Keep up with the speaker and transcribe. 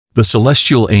The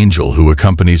celestial angel who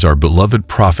accompanies our beloved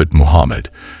Prophet Muhammad,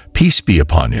 peace be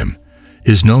upon him,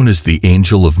 is known as the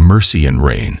Angel of Mercy and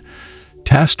Rain,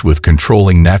 tasked with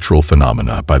controlling natural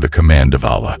phenomena by the command of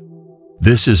Allah.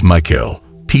 This is Mikail,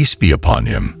 peace be upon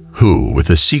him, who, with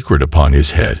a secret upon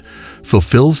his head,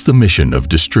 fulfills the mission of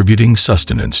distributing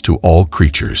sustenance to all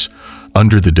creatures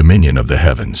under the dominion of the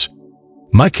heavens.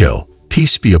 Mikail,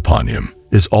 peace be upon him,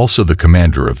 is also the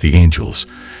commander of the angels,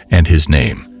 and his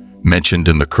name, mentioned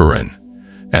in the Quran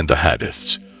and the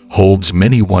hadiths, holds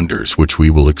many wonders which we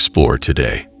will explore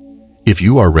today. If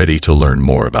you are ready to learn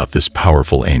more about this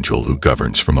powerful angel who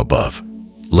governs from above,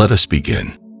 let us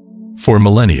begin. For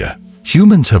millennia,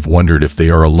 humans have wondered if they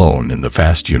are alone in the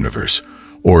vast universe,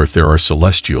 or if there are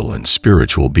celestial and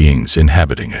spiritual beings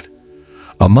inhabiting it.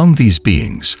 Among these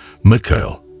beings,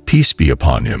 Mikail, peace be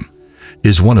upon him,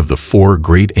 is one of the four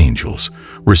great angels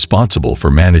responsible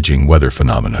for managing weather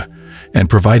phenomena and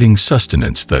providing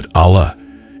sustenance that Allah,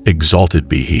 exalted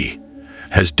be He,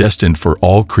 has destined for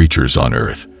all creatures on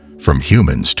earth, from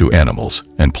humans to animals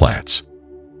and plants.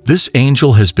 This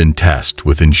angel has been tasked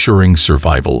with ensuring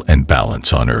survival and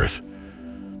balance on earth.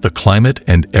 The climate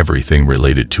and everything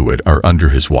related to it are under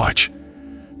his watch.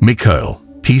 Mikail,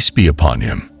 peace be upon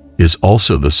him, is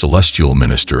also the celestial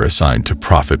minister assigned to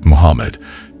Prophet Muhammad,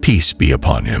 peace be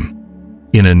upon him.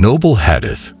 In a noble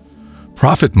hadith,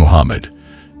 Prophet Muhammad,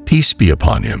 peace be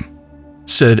upon him,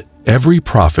 said, "Every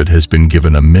prophet has been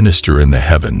given a minister in the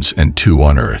heavens and two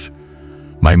on earth.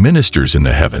 My ministers in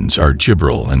the heavens are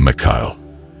Jibril and Mikail,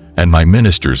 and my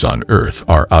ministers on earth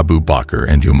are Abu Bakr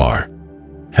and Umar."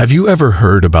 Have you ever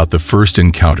heard about the first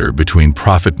encounter between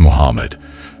Prophet Muhammad,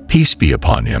 peace be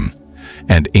upon him,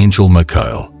 and Angel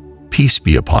Mikail, peace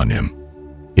be upon him?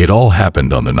 It all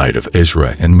happened on the night of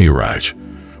Isra and Mi'raj,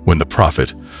 when the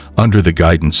Prophet, under the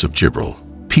guidance of Jibril,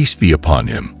 peace be upon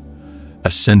him,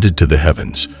 ascended to the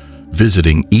heavens,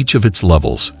 visiting each of its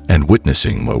levels and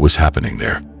witnessing what was happening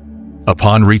there.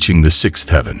 Upon reaching the sixth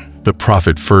heaven, the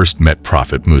Prophet first met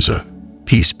Prophet Musa,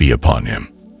 peace be upon him.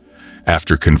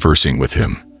 After conversing with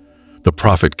him, the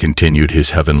Prophet continued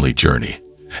his heavenly journey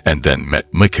and then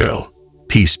met Mikail,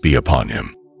 peace be upon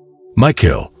him.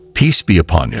 Mikail, peace be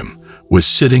upon him, was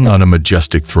sitting on a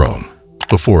majestic throne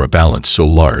before a balance so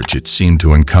large it seemed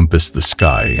to encompass the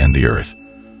sky and the earth.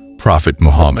 Prophet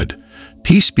Muhammad,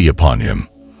 peace be upon him,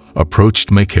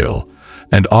 approached Mikail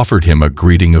and offered him a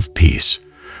greeting of peace.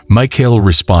 Mikail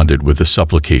responded with a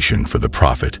supplication for the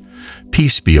Prophet,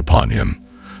 peace be upon him,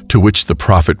 to which the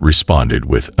Prophet responded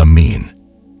with Amin.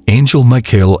 Angel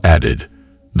Mikail added,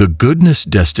 "The goodness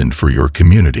destined for your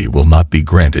community will not be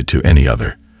granted to any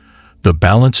other. The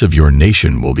balance of your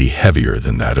nation will be heavier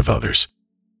than that of others."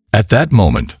 At that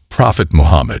moment, Prophet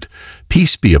Muhammad,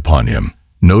 peace be upon him,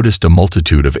 noticed a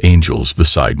multitude of angels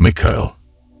beside Mikail,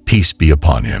 peace be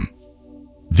upon him.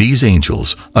 These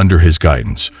angels, under his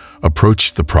guidance,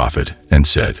 approached the Prophet and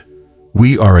said,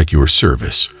 "We are at your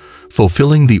service,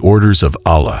 fulfilling the orders of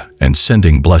Allah and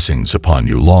sending blessings upon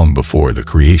you long before the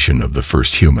creation of the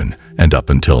first human and up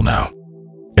until now.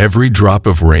 Every drop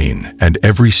of rain and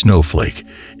every snowflake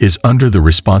is under the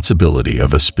responsibility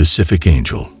of a specific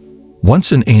angel.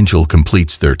 Once an angel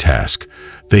completes their task,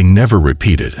 they never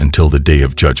repeat it until the day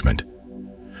of judgment."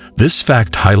 This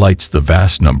fact highlights the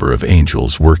vast number of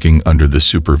angels working under the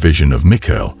supervision of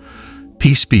Mikail,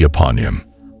 peace be upon him,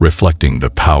 reflecting the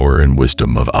power and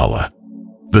wisdom of Allah.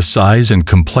 The size and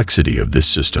complexity of this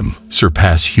system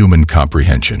surpass human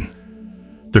comprehension.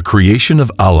 The creation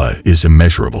of Allah is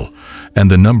immeasurable, and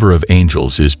the number of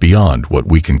angels is beyond what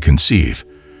we can conceive.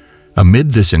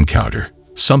 Amid this encounter,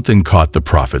 something caught the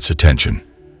Prophet's attention.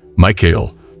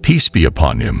 Mikail, peace be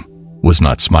upon him, was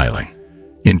not smiling.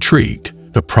 Intrigued,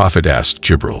 the Prophet asked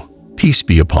Jibril, peace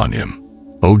be upon him,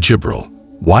 "O Jibril,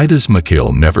 why does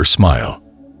Mikail never smile?"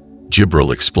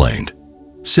 Jibril explained,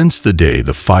 "Since the day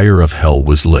the fire of hell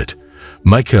was lit,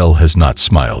 Mikail has not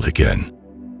smiled again."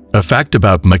 A fact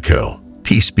about Mikail,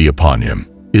 peace be upon him,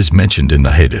 is mentioned in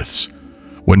the hadiths.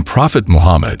 When Prophet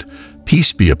Muhammad,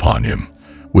 peace be upon him,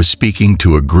 was speaking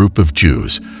to a group of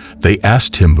Jews, they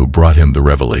asked him who brought him the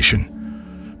revelation.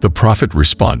 The Prophet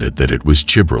responded that it was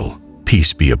Jibril,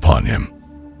 peace be upon him.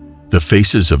 The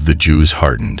faces of the Jews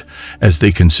hardened as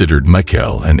they considered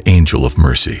Mikail an angel of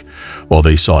mercy, while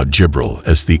they saw Jibril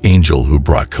as the angel who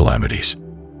brought calamities.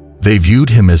 They viewed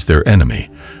him as their enemy,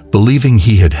 believing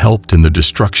he had helped in the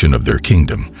destruction of their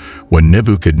kingdom when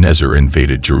Nebuchadnezzar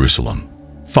invaded Jerusalem.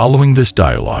 Following this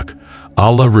dialogue,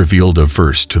 Allah revealed a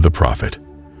verse to the Prophet.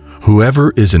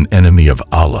 "Whoever is an enemy of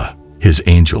Allah, His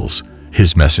angels,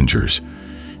 His messengers,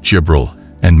 Jibril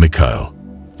and Mikail,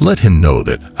 let him know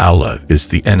that Allah is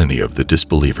the enemy of the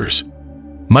disbelievers."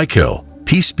 Mikail,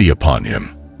 peace be upon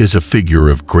him, is a figure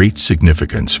of great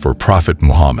significance for Prophet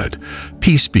Muhammad,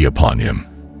 peace be upon him,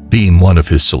 being one of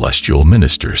his celestial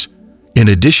ministers. In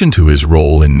addition to his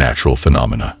role in natural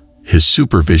phenomena, his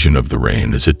supervision of the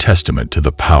rain is a testament to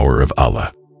the power of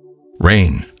Allah.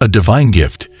 Rain, a divine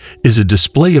gift, is a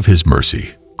display of his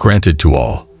mercy, granted to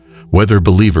all, whether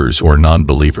believers or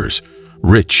non-believers,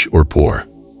 rich or poor.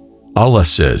 Allah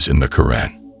says in the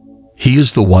Quran, "He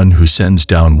is the one who sends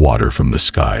down water from the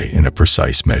sky in a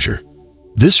precise measure."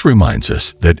 This reminds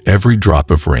us that every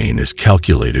drop of rain is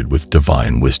calculated with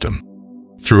divine wisdom.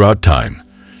 Throughout time,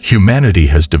 humanity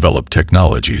has developed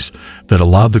technologies that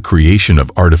allow the creation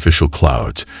of artificial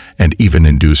clouds and even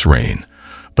induce rain,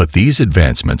 but these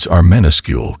advancements are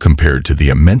minuscule compared to the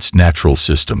immense natural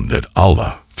system that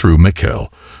Allah, through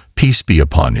Mikail, peace be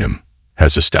upon him,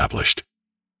 has established.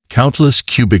 Countless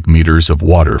cubic meters of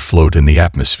water float in the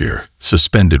atmosphere,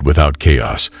 suspended without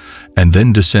chaos, and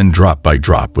then descend drop by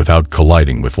drop without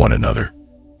colliding with one another.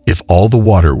 If all the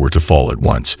water were to fall at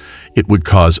once, it would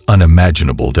cause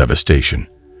unimaginable devastation.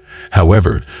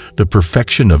 However, the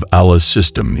perfection of Allah's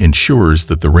system ensures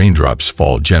that the raindrops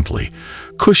fall gently,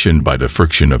 cushioned by the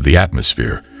friction of the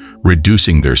atmosphere,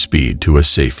 reducing their speed to a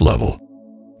safe level.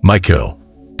 Mikail,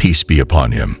 peace be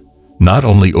upon him, not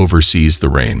only oversees the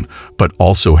rain, but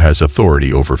also has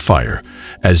authority over fire,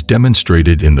 as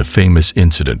demonstrated in the famous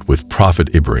incident with Prophet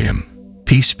Ibrahim,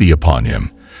 peace be upon him,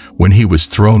 when he was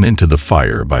thrown into the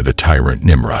fire by the tyrant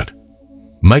Nimrod.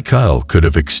 Mikail could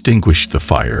have extinguished the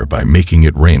fire by making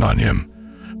it rain on him,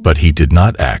 but he did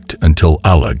not act until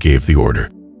Allah gave the order.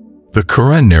 The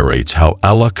Quran narrates how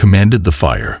Allah commanded the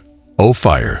fire, "O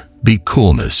fire, be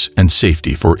coolness and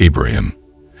safety for Ibrahim,"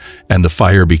 and the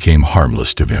fire became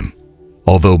harmless to him.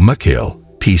 Although Mikail,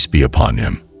 peace be upon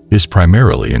him, is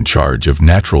primarily in charge of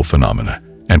natural phenomena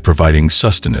and providing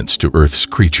sustenance to Earth's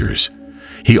creatures,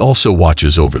 he also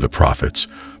watches over the prophets,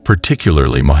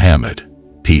 particularly Muhammad,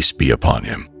 peace be upon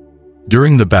him.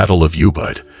 During the Battle of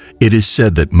Uhud, it is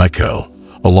said that Mikail,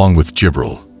 along with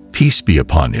Jibril, peace be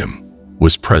upon him,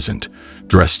 was present,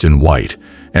 dressed in white,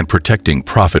 and protecting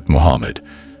Prophet Muhammad,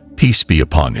 peace be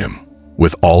upon him,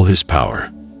 with all his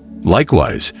power.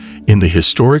 Likewise, in the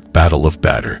historic Battle of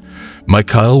Badr,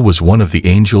 Mikail was one of the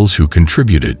angels who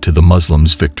contributed to the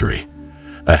Muslims' victory.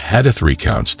 A hadith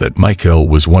recounts that Mikail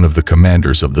was one of the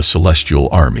commanders of the celestial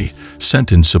army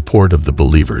sent in support of the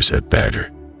believers at Badr.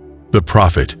 The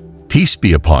Prophet, peace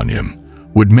be upon him,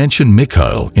 would mention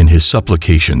Mikail in his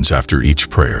supplications after each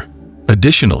prayer.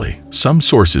 Additionally, some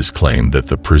sources claim that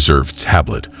the preserved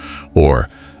tablet, or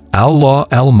al-Law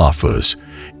al-Mahfuz,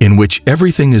 in which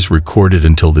everything is recorded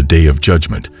until the Day of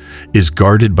Judgment, is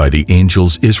guarded by the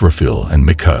angels Israfil and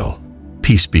Mikail,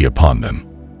 peace be upon them,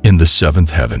 in the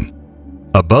seventh heaven.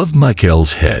 Above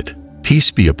Mikail's head,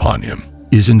 peace be upon him,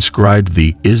 is inscribed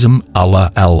the Ism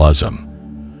Allah al-Azam,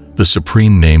 the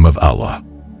supreme name of Allah.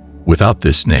 Without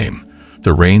this name,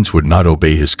 the rains would not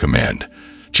obey his command,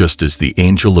 just as the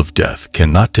angel of death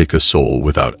cannot take a soul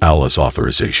without Allah's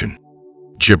authorization.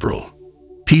 Jibril,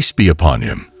 peace be upon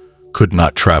him, could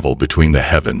not travel between the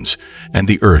heavens and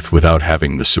the earth without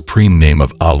having the supreme name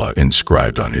of Allah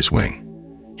inscribed on his wing.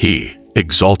 He,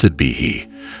 exalted be he,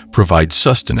 provides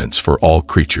sustenance for all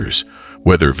creatures,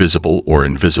 whether visible or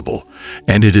invisible,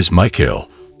 and it is Mikail,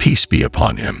 peace be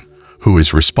upon him, who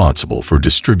is responsible for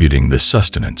distributing this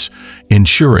sustenance,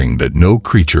 ensuring that no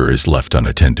creature is left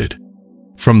unattended.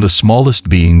 From the smallest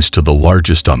beings to the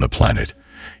largest on the planet,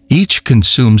 each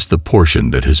consumes the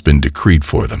portion that has been decreed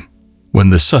for them. When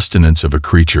the sustenance of a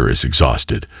creature is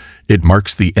exhausted, it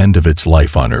marks the end of its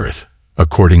life on earth,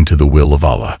 according to the will of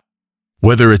Allah.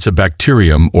 Whether it's a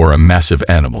bacterium or a massive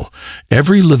animal,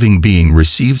 every living being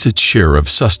receives its share of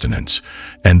sustenance,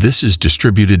 and this is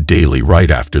distributed daily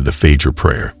right after the Fajr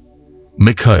prayer.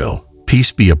 Mikail,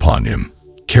 peace be upon him,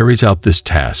 carries out this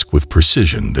task with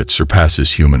precision that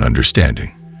surpasses human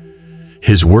understanding.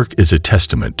 His work is a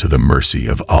testament to the mercy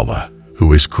of Allah,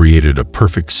 who has created a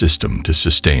perfect system to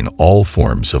sustain all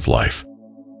forms of life.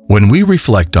 When we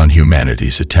reflect on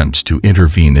humanity's attempts to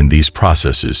intervene in these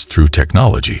processes through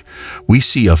technology, we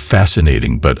see a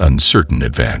fascinating but uncertain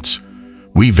advance.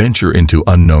 We venture into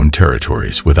unknown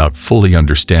territories without fully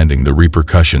understanding the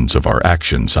repercussions of our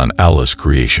actions on Allah's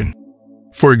creation.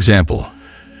 For example,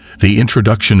 the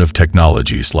introduction of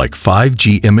technologies like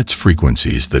 5G emits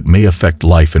frequencies that may affect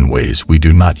life in ways we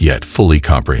do not yet fully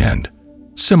comprehend.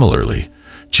 Similarly,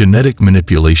 genetic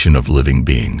manipulation of living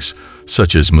beings,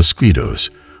 such as mosquitoes,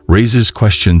 raises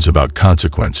questions about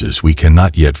consequences we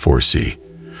cannot yet foresee.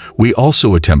 We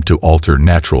also attempt to alter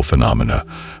natural phenomena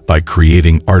by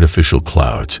creating artificial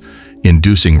clouds,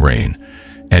 inducing rain,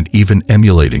 and even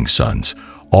emulating suns,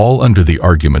 all under the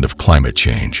argument of climate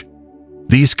change.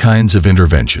 These kinds of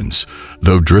interventions,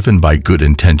 though driven by good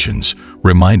intentions,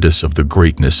 remind us of the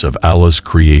greatness of Allah's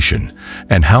creation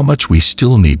and how much we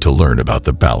still need to learn about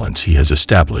the balance He has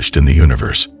established in the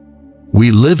universe.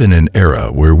 We live in an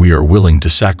era where we are willing to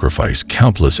sacrifice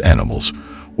countless animals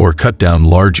or cut down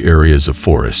large areas of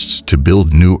forests to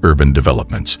build new urban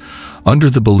developments, under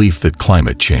the belief that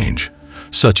climate change,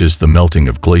 such as the melting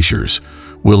of glaciers,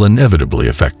 will inevitably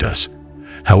affect us.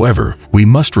 However, we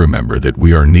must remember that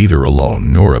we are neither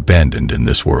alone nor abandoned in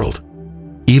this world.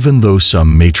 Even though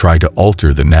some may try to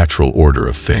alter the natural order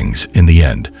of things, in the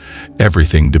end,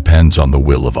 everything depends on the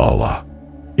will of Allah.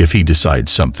 If He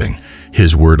decides something,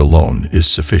 His word alone is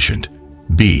sufficient.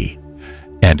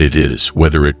 And it is,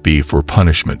 whether it be for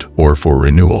punishment or for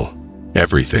renewal.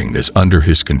 Everything is under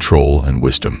His control and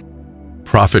wisdom.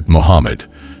 Prophet Muhammad,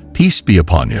 peace be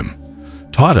upon him,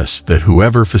 taught us that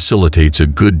whoever facilitates a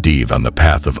good deed on the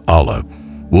path of Allah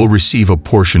will receive a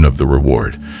portion of the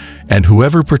reward, and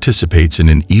whoever participates in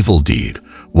an evil deed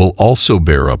will also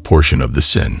bear a portion of the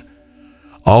sin.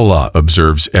 Allah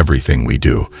observes everything we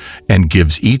do and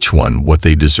gives each one what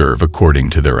they deserve according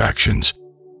to their actions.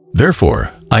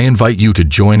 Therefore, I invite you to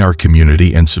join our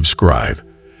community and subscribe,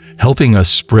 helping us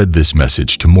spread this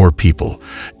message to more people,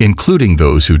 including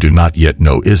those who do not yet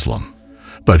know Islam,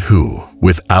 but who,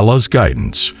 with Allah's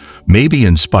guidance, may be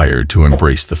inspired to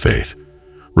embrace the faith.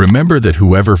 Remember that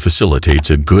whoever facilitates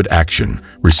a good action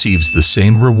receives the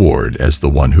same reward as the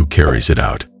one who carries it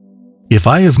out. If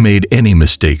I have made any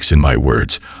mistakes in my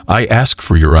words, I ask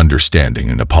for your understanding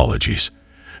and apologies.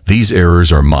 These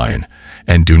errors are mine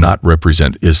and do not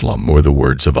represent Islam or the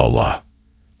words of Allah.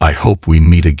 I hope we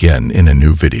meet again in a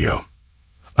new video.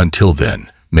 Until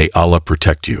then, may Allah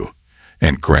protect you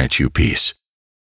and grant you peace.